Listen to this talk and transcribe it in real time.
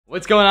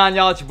What's going on,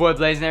 y'all? It's your boy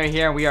Blazendary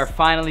here, and we are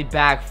finally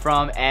back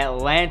from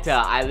Atlanta.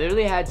 I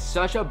literally had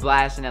such a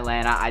blast in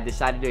Atlanta. I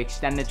decided to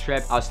extend the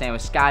trip. I was staying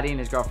with Scotty and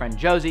his girlfriend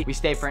Josie. We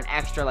stayed for an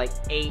extra like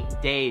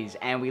 8 days,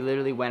 and we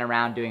literally went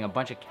around doing a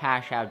bunch of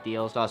cash out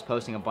deals. So I was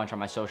posting a bunch on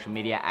my social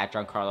media at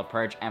Giancarlo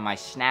Perch and my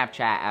Snapchat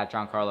at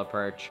Giancarlo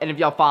Perch. And if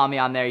y'all follow me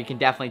on there, you can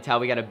definitely tell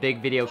we got a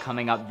big video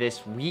coming up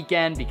this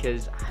weekend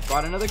because I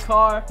bought another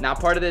car. Not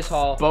part of this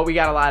haul, but we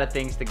got a lot of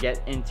things to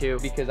get into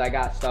because I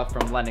got stuff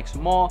from Lenox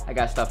Mall. I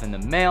got stuff in the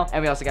mail.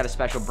 And we also got a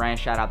special brand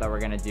shout out that we're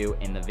gonna do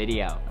in the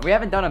video. We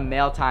haven't done a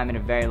mail time in a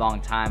very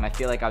long time. I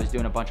feel like I was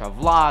doing a bunch of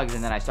vlogs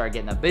and then I started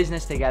getting the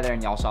business together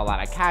and y'all saw a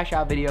lot of cash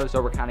out videos.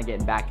 So we're kind of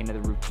getting back into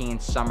the routine,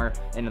 summer,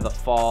 into the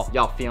fall.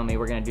 Y'all feel me?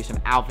 We're gonna do some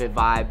outfit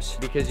vibes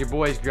because your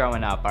boy's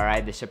growing up, all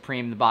right? The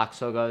Supreme, the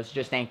box logos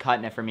just ain't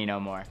cutting it for me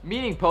no more.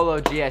 Meeting Polo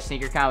G at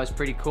Sneakercon was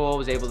pretty cool.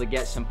 Was able to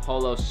get some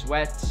Polo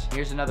sweats.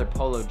 Here's another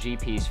Polo G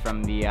piece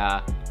from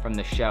the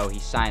show. He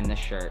signed this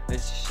shirt.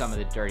 This is some of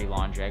the dirty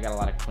laundry. I got a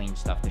lot of clean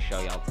stuff to show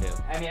y'all too.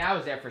 I mean, I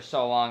was there for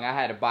so long, I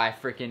had to buy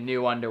freaking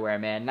new underwear,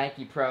 man.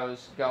 Nike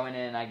Pros going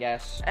in, I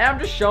guess. And I'm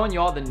just showing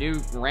you all the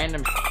new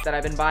random that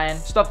I've been buying.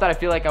 Stuff that I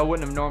feel like I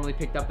wouldn't have normally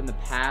picked up in the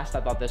past.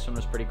 I thought this one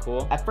was pretty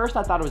cool. At first,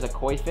 I thought it was a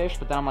koi fish,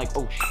 but then I'm like,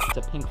 oh,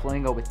 it's a pink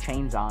flamingo with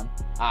chains on.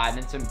 And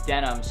then some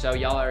denim. So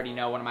y'all already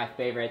know one of my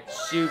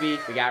favorites, Subi.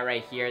 We got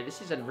right here.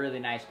 This is a really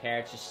nice pair.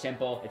 It's just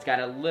simple. It's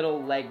got a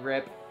little leg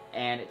rip,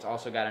 and it's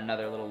also got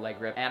another little leg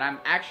rip. And I'm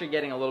actually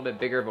getting a little bit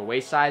bigger of a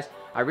waist size.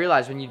 I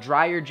realized when you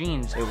dry your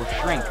jeans, it will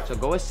shrink. So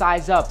go a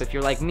size up if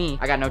you're like me.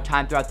 I got no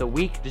time throughout the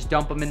week. Just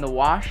dump them in the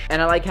wash.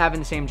 And I like having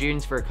the same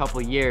jeans for a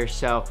couple years.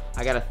 So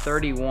I got a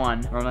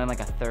 31, or I'm like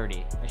a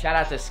 30. And shout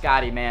out to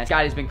Scotty, man.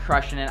 Scotty's been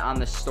crushing it on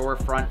the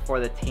storefront for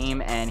the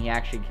team. And he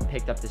actually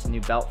picked up this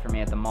new belt for me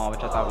at the mall,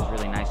 which I thought was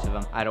really nice of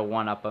him. I had to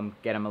one-up him,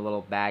 get him a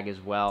little bag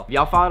as well. If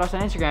y'all followed us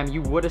on Instagram,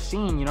 you would have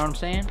seen, you know what I'm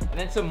saying? And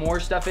then some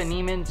more stuff in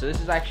Neiman. So this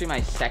is actually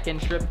my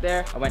second trip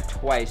there. I went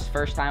twice.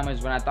 First time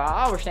was when I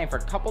thought, oh, we're staying for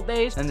a couple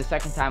days. And the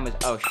second time was,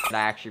 oh, I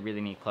actually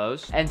really need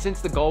clothes. And since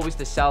the goal was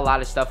to sell a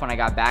lot of stuff when I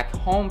got back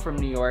home from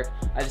New York,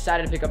 I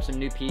decided to pick up some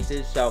new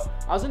pieces. So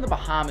I was in the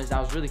Bahamas and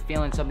I was really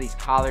feeling some of these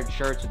collared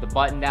shirts with the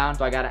button down.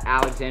 So I got an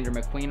Alexander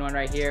McQueen one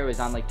right here. It was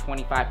on like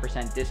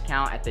 25%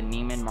 discount at the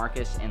Neiman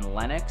Marcus in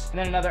Lenox. And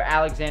then another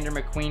Alexander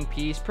McQueen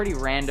piece, pretty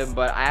random,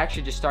 but I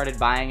actually just started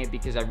buying it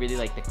because I really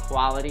like the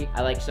quality.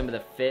 I like some of the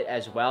fit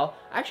as well.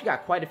 I actually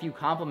got quite a few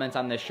compliments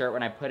on this shirt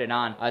when I put it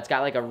on. It's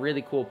got like a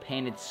really cool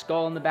painted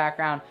skull in the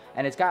background,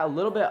 and it's got a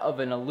little bit of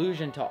an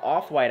allusion to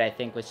off-white, I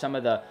think, with some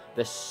of the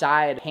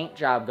side paint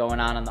job going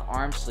on the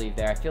arm sleeve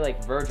there. I feel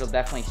like Virgil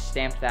definitely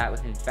stamped that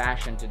within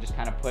fashion to just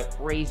kind of put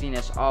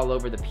craziness all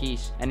over the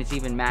piece, and it's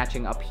even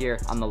matching up here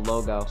on the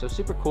logo. So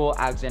super cool,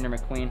 Alexander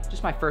McQueen.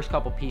 Just my first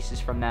couple pieces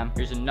from them.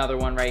 Here's another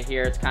one right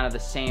here. It's kind of the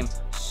same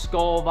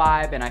skull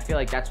vibe, and I feel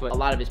like that's what a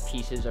lot of his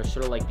pieces are,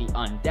 sort of like the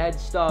undead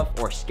stuff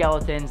or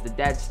skeletons, the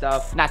dead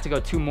stuff. Not to go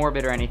too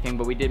morbid or anything,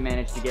 but we did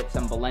manage to get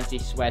some Balenci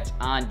sweats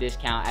on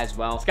discount as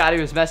well. Scotty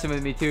was messing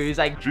with me too. He's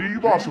like, gee, you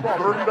bought some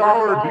 $30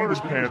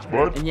 Adidas pants,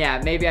 bud. And yeah,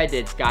 maybe I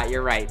did, Scott.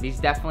 You're right. These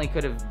definitely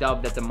could have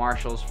dubbed at the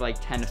Marshalls for like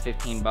 10 to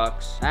 15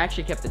 bucks. I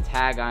actually kept the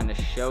tag on to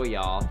show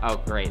y'all. Oh,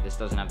 great. This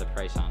doesn't have the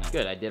price on it.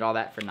 Good. I did all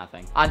that for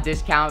nothing. On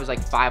discount, it was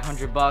like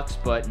 500 bucks,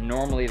 but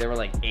normally they were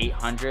like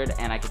 800,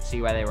 and I could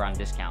see why they were on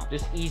discount.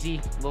 Just easy,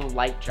 little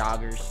light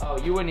joggers.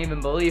 Oh, you wouldn't even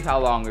believe how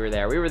long we were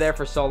there. We were there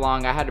for so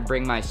long, I had to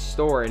bring my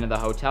store into the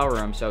hotel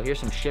room. So here's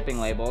some shipping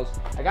labels.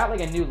 I got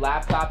like a new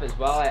laptop as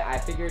well. I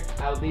figured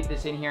I would leave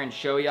this in here and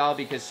show y'all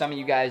because some of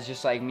you guys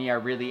just like me are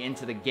really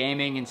into the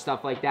gaming and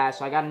stuff like that.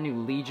 So I got a new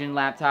Legion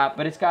laptop,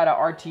 but it's got a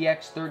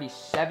RTX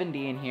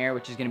 3070 in here,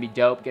 which is gonna be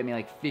dope. Get me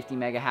like 50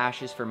 mega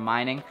hashes for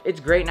mining. It's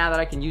great now that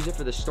I can use it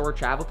for the store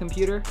travel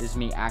computer. This is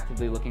me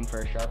actively looking for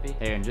a Sharpie.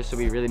 Hey, and just so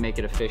we really make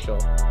it official,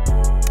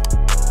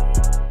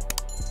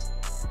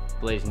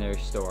 Blazendary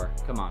store.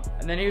 Come on.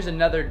 And then here's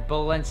another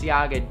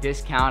Balenciaga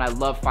discount. I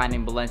love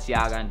finding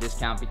Balenciaga on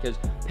discount because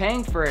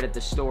paying for it at the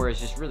store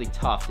is just really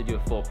tough to do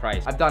at full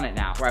price. I've done it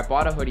now, where I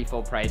bought a hoodie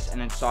full price and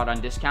then saw it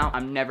on discount.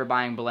 I'm never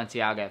buying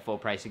Balenciaga at full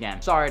price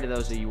again. Sorry to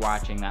those of you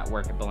watching that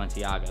work at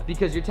Balenciaga,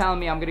 because you're telling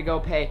me I'm gonna go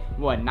pay,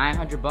 what,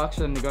 900 bucks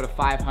for them to go to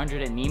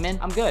 500 at Neiman?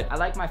 I'm good. I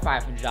like my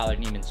 $500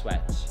 Neiman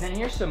sweats. And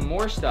here's some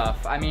more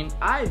stuff. I mean,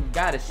 I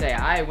gotta say,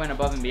 I went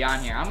above and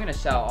beyond here. I'm gonna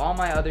sell all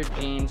my other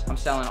jeans. I'm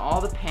selling all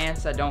the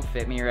pants that don't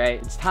fit me right.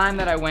 It's time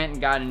that I went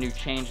and got a new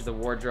change of the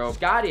wardrobe.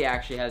 Scotty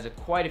actually has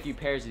quite a few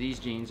pairs of these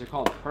jeans. They're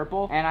called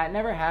purple, and I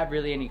never had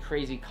really any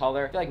crazy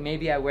color. I feel like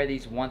maybe I wear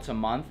these once a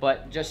month,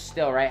 but just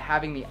still, right,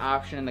 having the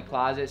option in the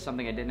closet is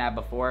something I didn't have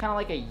before. Kind of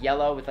like a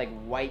yellow with like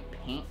white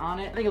paint on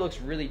it. I think it looks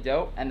really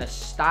dope, and the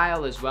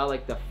style as well,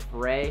 like the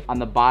fray on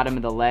the bottom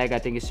of the leg, I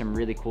think is some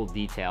really cool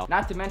detail.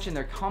 Not to mention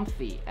they're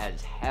comfy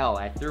as hell.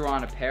 I threw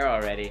on a pair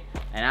already,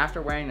 and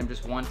after wearing them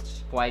just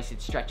once, twice,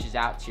 it stretches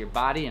out to your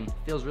body and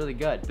feels really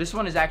good. This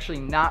one is actually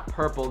not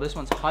purple. This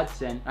one's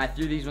Hudson. And I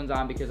threw these ones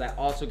on because I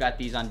also got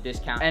these on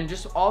discount. And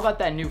just all about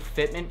that new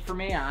fitment for me.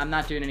 me. I'm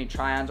not doing any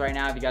try-ons right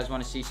now. If you guys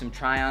want to see some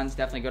try-ons,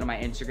 definitely go to my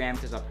Instagram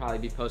because I'll probably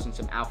be posting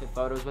some outfit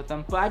photos with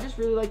them. But I just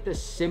really like the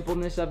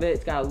simpleness of it.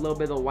 It's got a little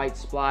bit of the white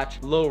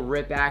splotch, a little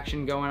rip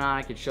action going on.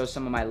 I could show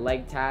some of my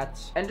leg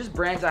tats and just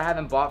brands I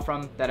haven't bought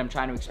from that I'm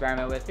trying to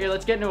experiment with. Here,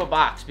 let's get into a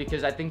box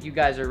because I think you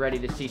guys are ready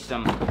to see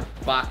some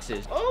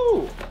boxes.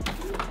 Oh,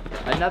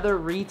 another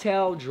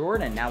retail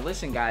Jordan. Now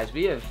listen guys,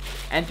 we have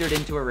entered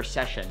into a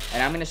recession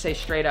and I'm gonna say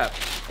straight up,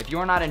 if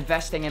you're not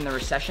investing in the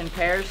recession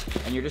pairs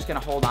and you're just gonna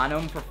hold on to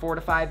them for 4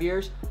 to 5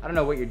 years, I don't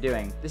know what you're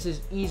doing. This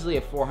is easily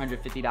a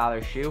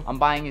 $450 shoe. I'm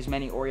buying as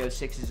many Oreo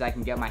 6s as I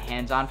can get my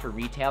hands on for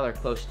retail or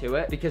close to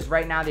it because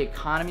right now the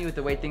economy with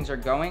the way things are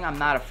going, I'm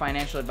not a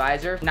financial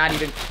advisor, not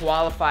even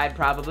qualified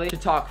probably to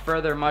talk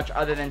further much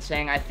other than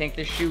saying I think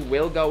this shoe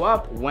will go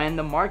up when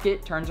the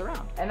market turns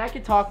around. And I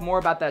could talk more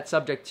about that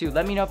subject too.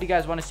 Let me know if you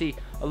guys want to see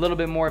a little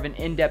bit more of an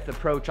in-depth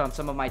approach on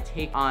some of my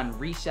take on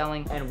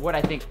reselling and what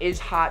I think is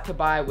hot to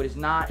buy, what is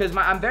not. Because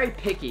I'm very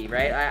picky,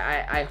 right?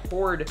 I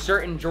hoard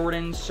certain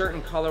Jordans,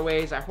 certain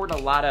colorways. I hoard a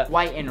lot of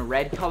white and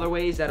red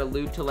colorways that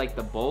allude to like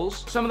the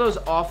Bulls. Some of those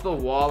off the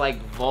wall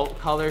like Volt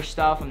color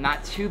stuff, I'm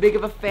not too big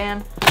of a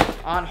fan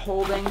on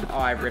holding. Oh,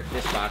 I ripped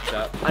this box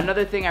up.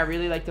 Another thing I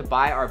really like to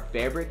buy are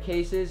Bearbrick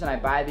cases, and I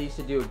buy these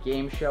to do a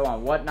game show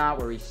on Whatnot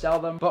where we sell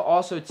them. But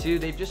also too,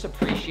 they've just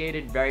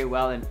appreciated very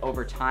well and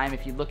over time.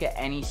 If you look at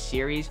any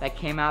series that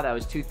came out that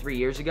was 2-3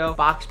 years ago,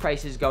 box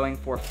prices going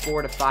for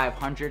 $400 to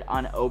 $500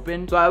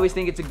 unopened. So I always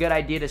think it's a good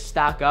idea to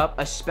stock up,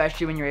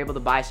 especially when you're able to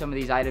buy some of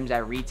these items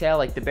at retail.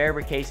 Like the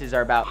Bearbrick cases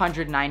are about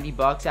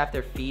 $190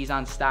 after fees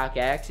on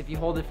StockX. If you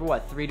hold it for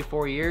what, 3 to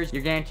 4 years,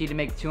 you're guaranteed to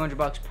make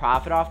 $200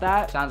 profit off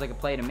that. Sounds like a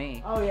play to me.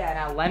 Oh yeah,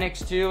 now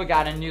Lennox too, I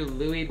got a new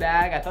Louis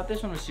bag. I thought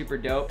this one was super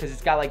dope because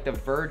it's got like the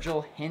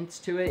Virgil hints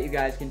to it. You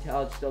guys can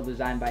tell it's still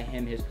designed by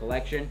him, his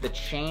collection. The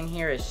chain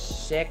here is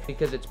sick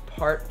because it's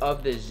part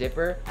of the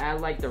zipper. And I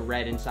like the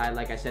red inside,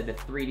 like I said, the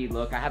 3D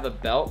look. I have a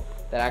belt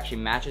that actually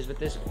matches with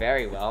this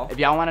very well. If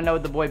y'all wanna know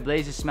what the boy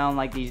Blaze is smelling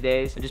like these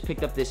days, I just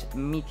picked up this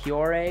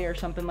Meteore or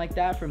something like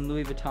that from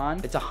Louis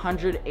Vuitton. It's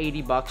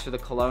 $180 for the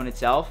cologne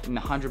itself and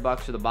 $100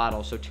 for the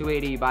bottle. So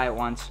 $280 you buy it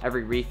once.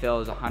 Every refill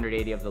is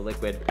 $180 of the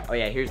liquid. Oh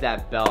yeah, here's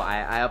that belt.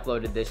 I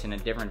uploaded this in a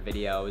different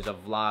video. It was a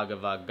vlog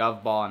of a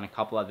Gov Ball and a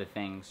couple other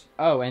things.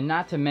 Oh, and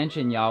not to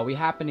mention y'all, we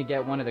happened to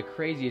get one of the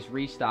craziest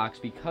restocks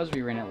because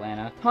we were in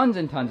Atlanta. Tons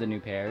and tons of new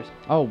pairs.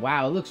 Oh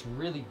wow, it looks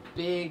really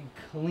big,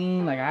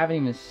 clean. Like I haven't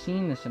even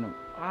seen this in a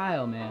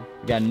while, man.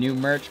 We got new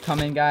merch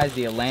coming, guys.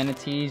 The Atlanta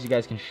tees. You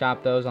guys can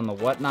shop those on the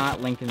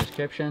Whatnot. Link in the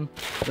description.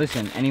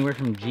 Listen, anywhere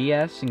from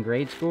GS in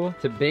grade school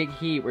to Big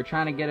Heat. We're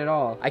trying to get it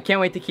all. I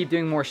can't wait to keep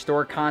doing more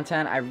store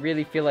content. I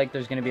really feel like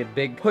there's going to be a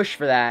big push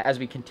for that as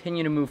we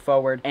continue to move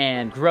forward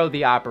and grow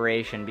the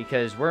operation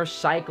because we're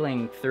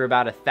cycling through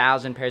about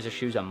 1,000 pairs of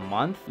shoes a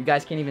month. You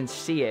guys can't even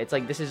see it. It's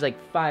like this is like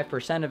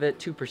 5% of it,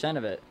 2%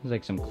 of it. There's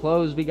like some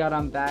clothes we got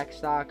on back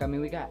stock. I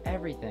mean, we got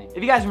everything.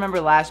 If you guys remember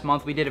last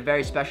month, we did a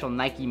very special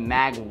Nike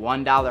Mag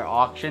 $1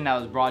 auction that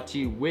was brought to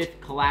you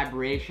with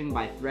collaboration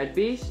by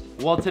Threadbeast.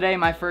 Well, today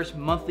my first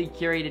monthly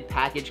curated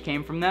package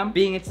came from them.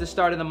 Being it's the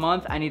start of the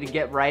month, I need to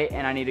get right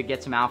and I need to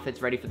get some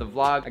outfits ready for the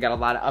vlog. I got a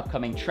lot of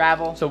upcoming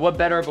travel. So what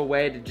better of a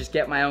way to just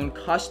get my own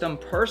custom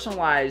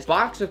personalized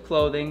box of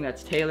clothing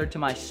that's tailored to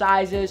my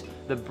sizes,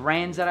 the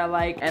brands that I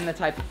like, and the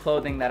type of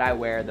clothing that I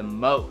wear the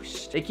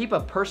most. They keep a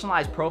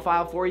personalized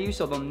profile for you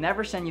so they'll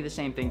never send you the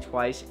same thing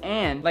twice.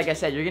 And like I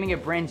said, you're gonna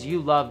get brands you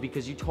love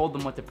because you told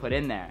them what to put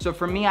in there. So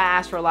for me, I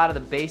asked for a lot of the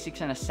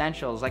basics and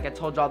essentials. Like I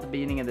told y'all at the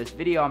beginning of this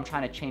video, I'm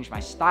trying to change my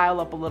style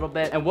up a little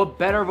bit. And what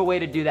better of a way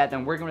to do that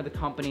than working with a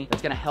company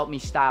that's gonna help me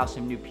style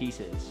some new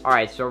pieces. All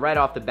right, so right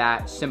off the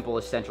bat, simple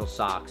essential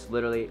socks.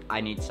 Literally, I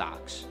need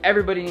socks.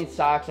 Everybody needs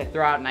socks. I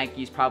throw out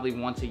Nikes probably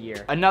once a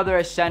year. Another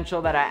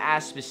essential that I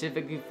asked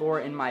specifically for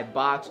in my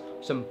box,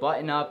 some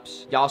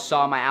button-ups. Y'all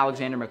saw my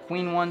Alexander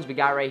McQueen ones. We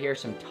got right here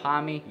some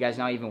Tommy. You guys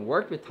know I even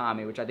worked with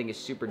Tommy, which I think is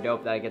super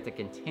dope that I get to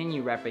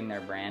continue repping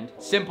their brand.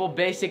 Simple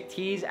basic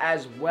tees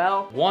as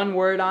well. One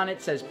word on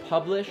it says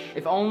publish.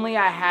 If only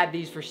I had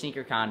these for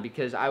Sneakercon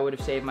because I would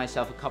have saved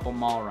myself a couple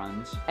mall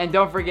runs. And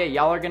don't forget,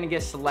 y'all are gonna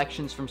get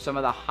selections from some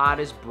of the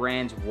hottest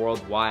brands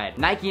worldwide.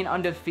 Nike and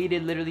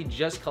Undefeated literally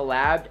just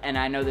collabed and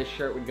I know this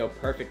shirt would go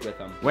perfect with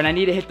them. When I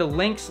need to hit the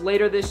links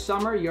later this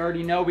summer, you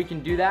already know we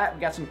can do that. We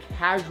got some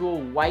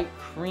casual white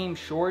cream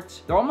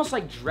shorts. They're almost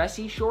like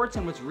dressy shorts,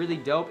 and what's really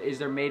dope is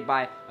they're made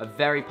by a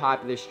very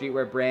popular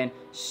streetwear brand,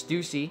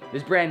 Stussy.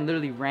 This brand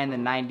literally ran the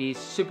 90s.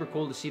 Super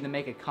cool to see them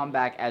make a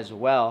comeback as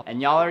well.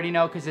 And y'all already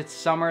know because it's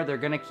summer, they're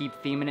gonna keep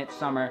theming it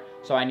summer.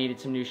 So I needed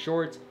some new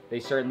shorts. They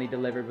certainly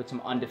delivered with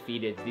some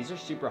Undefeateds. These are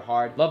super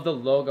hard. Love the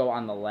logo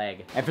on the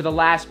leg. And for the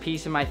last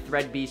piece in my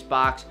Threadbeast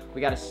box,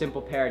 we got a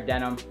simple pair of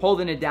denim.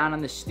 Holding it down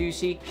on the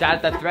Stussy.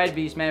 Shout out to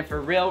Threadbeast, man. For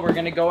real, we're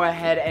gonna go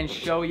ahead and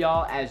show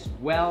y'all as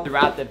well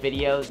throughout the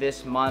videos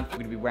this month. We're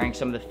gonna be wearing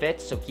some of the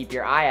fits, so keep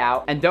your eye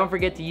out. And don't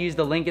forget to use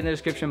the link in the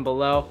description description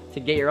below to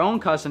get your own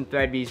custom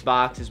Threadbeast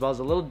box, as well as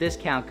a little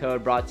discount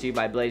code brought to you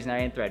by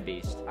Blazendary and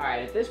Threadbeast. All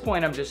right, at this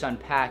point, I'm just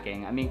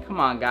unpacking. I mean, come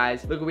on,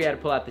 guys. Look what we had to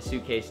pull out the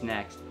suitcase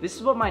next. This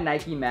is what my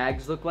Nike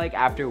mags look like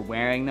after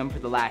wearing them for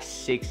the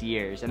last 6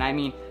 years. And I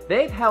mean,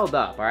 they've held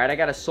up, all right? I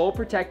got a sole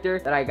protector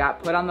that I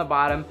got put on the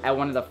bottom at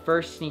one of the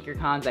first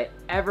Sneakercons I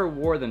ever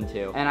wore them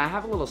to. And I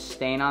have a little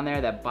stain on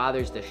there that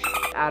bothers the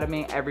shit out of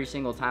me every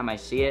single time I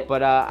see it.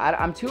 But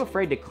I'm too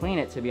afraid to clean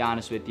it, to be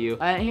honest with you.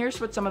 And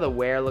here's what some of the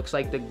wear looks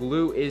like. The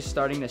glue is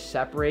starting to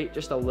separate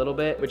just a little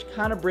bit, which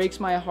kind of breaks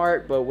my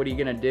heart, but what are you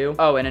gonna do?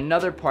 Oh, and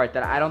another part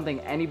that I don't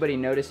think anybody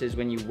notices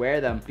when you wear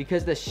them,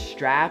 because the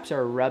straps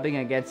are rubbing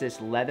against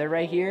this leather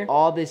right here,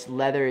 all this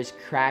leather is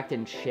cracked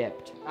and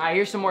chipped. All right,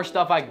 here's some more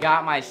stuff I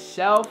got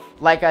myself.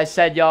 Like I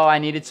said, y'all, I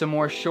needed some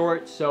more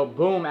shorts, so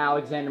boom,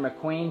 Alexander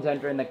McQueen's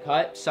entering the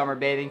cut, summer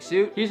bathing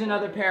suit. Here's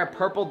another pair of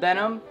purple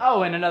denim.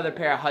 Oh, and another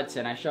pair of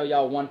Hudson. I showed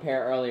y'all one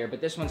pair earlier,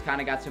 but this one's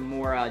kind of got some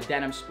more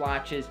denim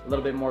splotches, a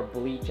little bit more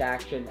bleach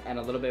action, and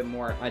a little bit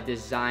more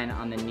design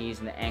on the knees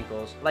and the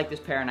ankles. I like this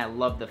pair, and I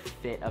love the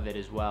fit of it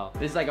as well.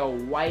 This is like a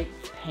white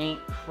paint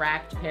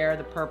cracked pair of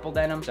the purple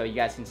denim, so you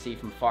guys can see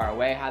from far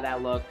away how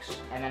that looks.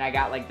 And then I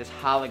got like this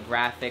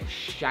holographic,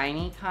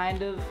 shiny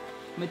kind of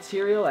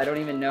material. I don't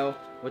even know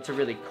what to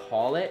really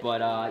call it,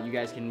 but you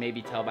guys can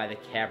maybe tell by the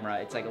camera.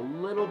 It's like a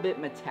little bit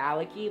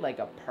metallic-y, like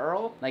a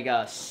pearl, like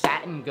a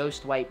satin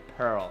ghost white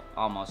pearl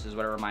almost is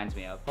what it reminds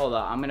me of. Hold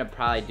on, I'm gonna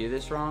probably do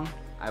this wrong.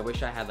 I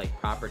wish I had like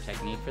proper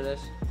technique for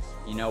this.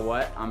 You know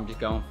what? I'm just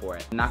going for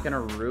it. I'm not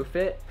gonna roof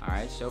it. All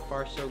right, so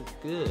far so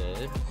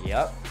good.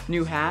 Yep.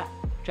 New hat.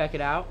 Check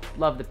it out.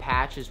 Love the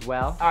patch as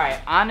well. All right,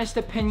 honest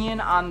opinion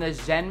on the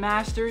Zen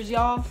Masters,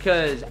 y'all,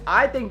 because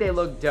I think they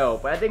look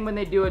dope, but I think when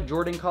they do a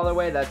Jordan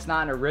colorway that's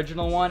not an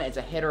original one, it's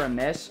a hit or a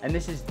miss, and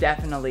this is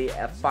definitely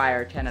a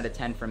fire 10 out of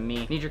 10 from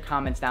me. Need your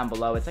comments down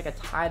below. It's like a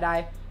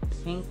tie-dye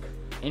pink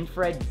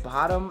infrared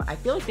bottom. I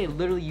feel like they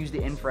literally use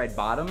the infrared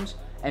bottoms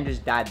and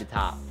just dyed the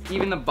top.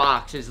 Even the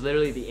box is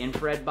literally the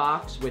infrared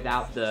box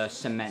without the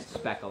cement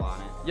speckle on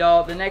it.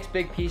 Y'all, the next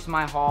big piece of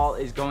my haul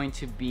is going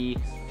to be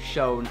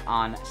shown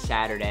on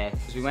Saturday.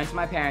 So we went to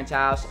my parents'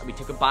 house, we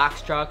took a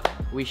box truck,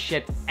 we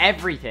shipped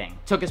everything.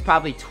 Took us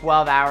probably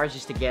 12 hours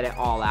just to get it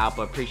all out,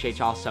 but appreciate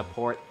y'all's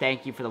support.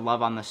 Thank you for the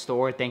love on the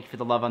store. Thank you for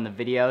the love on the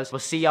videos. We'll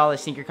see y'all at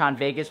Sneakercon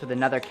Vegas with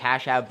another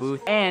cash out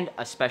booth and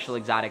a special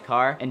exotic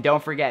car. And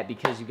don't forget,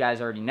 because you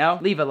guys already know,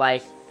 leave a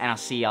like, and I'll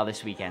see y'all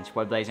this weekend. It's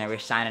your boy Blazendary, we're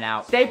signing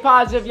out. Stay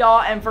positive,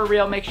 y'all, and for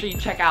real, make sure you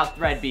check out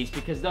Threadbeast,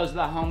 because those are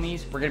the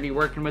homies. We're gonna be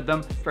working with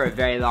them for a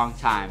very long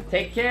time.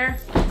 Take care,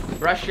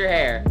 brush your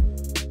hair.